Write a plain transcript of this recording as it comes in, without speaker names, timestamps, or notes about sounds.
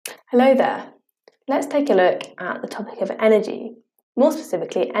Hello there. Let's take a look at the topic of energy, more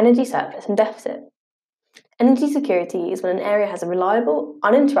specifically energy surplus and deficit. Energy security is when an area has a reliable,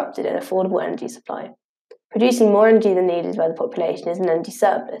 uninterrupted and affordable energy supply. Producing more energy than needed by the population is an energy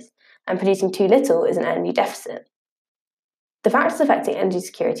surplus, and producing too little is an energy deficit. The factors affecting energy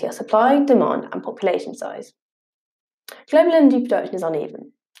security are supply, demand and population size. Global energy production is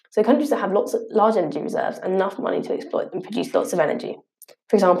uneven, so countries that have lots of large energy reserves and enough money to exploit them produce lots of energy.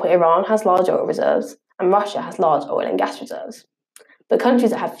 For example, Iran has large oil reserves and Russia has large oil and gas reserves. But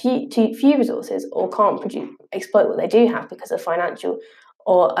countries that have few resources or can't exploit what they do have because of financial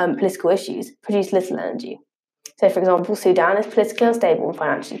or political issues produce little energy. So, for example, Sudan is politically unstable and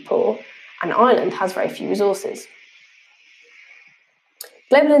financially poor, and Ireland has very few resources.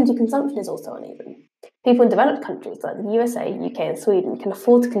 Global energy consumption is also uneven. People in developed countries like the USA, UK and Sweden can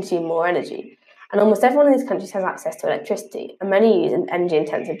afford to consume more energy, and almost everyone in these countries has access to electricity, and many use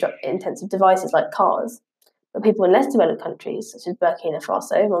energy-intensive devices like cars. But people in less developed countries, such as Burkina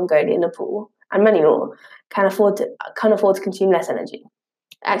Faso, Mongolia, Nepal, and many more, can afford to consume less energy.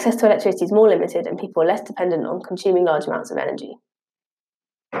 Access to electricity is more limited, and people are less dependent on consuming large amounts of energy.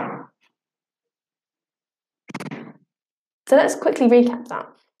 So let's quickly recap that.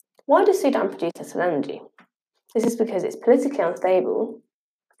 Why does Sudan produce little energy? This is because it's politically unstable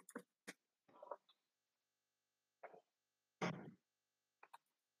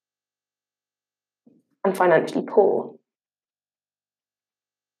and financially poor.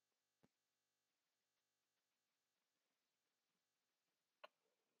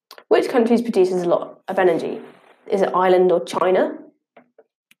 Which countries produces a lot of energy? Is it Ireland or China?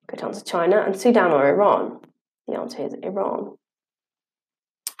 Good answer, China. And Sudan or Iran? The answer is Iran.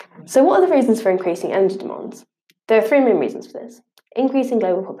 So what are the reasons for increasing energy demands? There are three main reasons for this. Increasing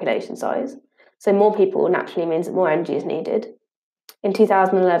global population size. So more people naturally means that more energy is needed. In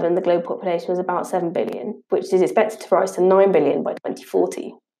 2011, the global population was about 7 billion, which is expected to rise to 9 billion by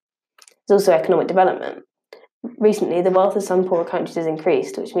 2040. There's also economic development. Recently, the wealth of some poorer countries has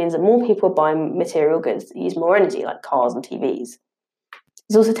increased, which means that more people are buying material goods that use more energy, like cars and TVs.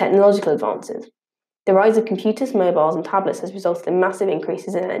 There's also technological advances. The rise of computers, mobiles, and tablets has resulted in massive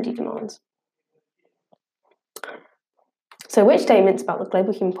increases in energy demands. So, which statements about the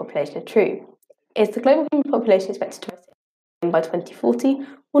global human population are true? Is the global human population expected to rise by 2040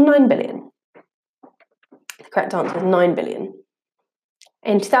 or 9 billion? The correct answer is 9 billion.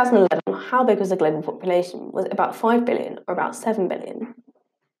 In 2011, how big was the global population? Was it about 5 billion or about 7 billion?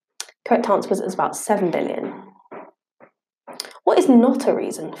 Correct answer was it was about 7 billion. What is not a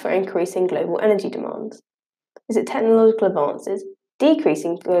reason for increasing global energy demands? Is it technological advances,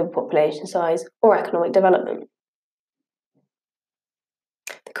 decreasing global population size, or economic development?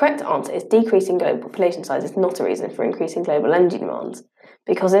 The correct answer is decreasing global population size is not a reason for increasing global energy demands,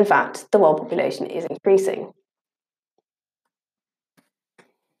 because in fact, the world population is increasing.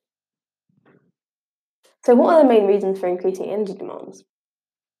 So what are the main reasons for increasing energy demands?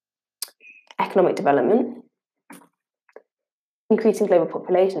 Economic development, increasing global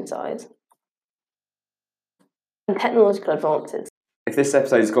population size, and technological advances. If this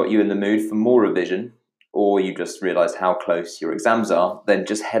episode has got you in the mood for more revision, or you just realised how close your exams are, then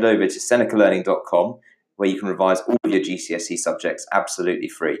just head over to senecalearning.com, where you can revise all of your GCSE subjects absolutely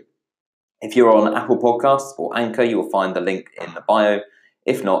free. If you're on Apple Podcasts or Anchor, you'll find the link in the bio.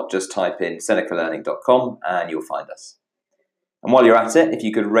 If not, just type in senecalearning.com and you'll find us. And while you're at it, if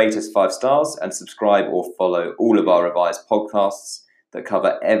you could rate us 5 stars and subscribe or follow all of our revised podcasts that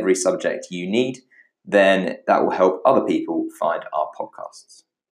cover every subject you need, then that will help other people find our podcasts.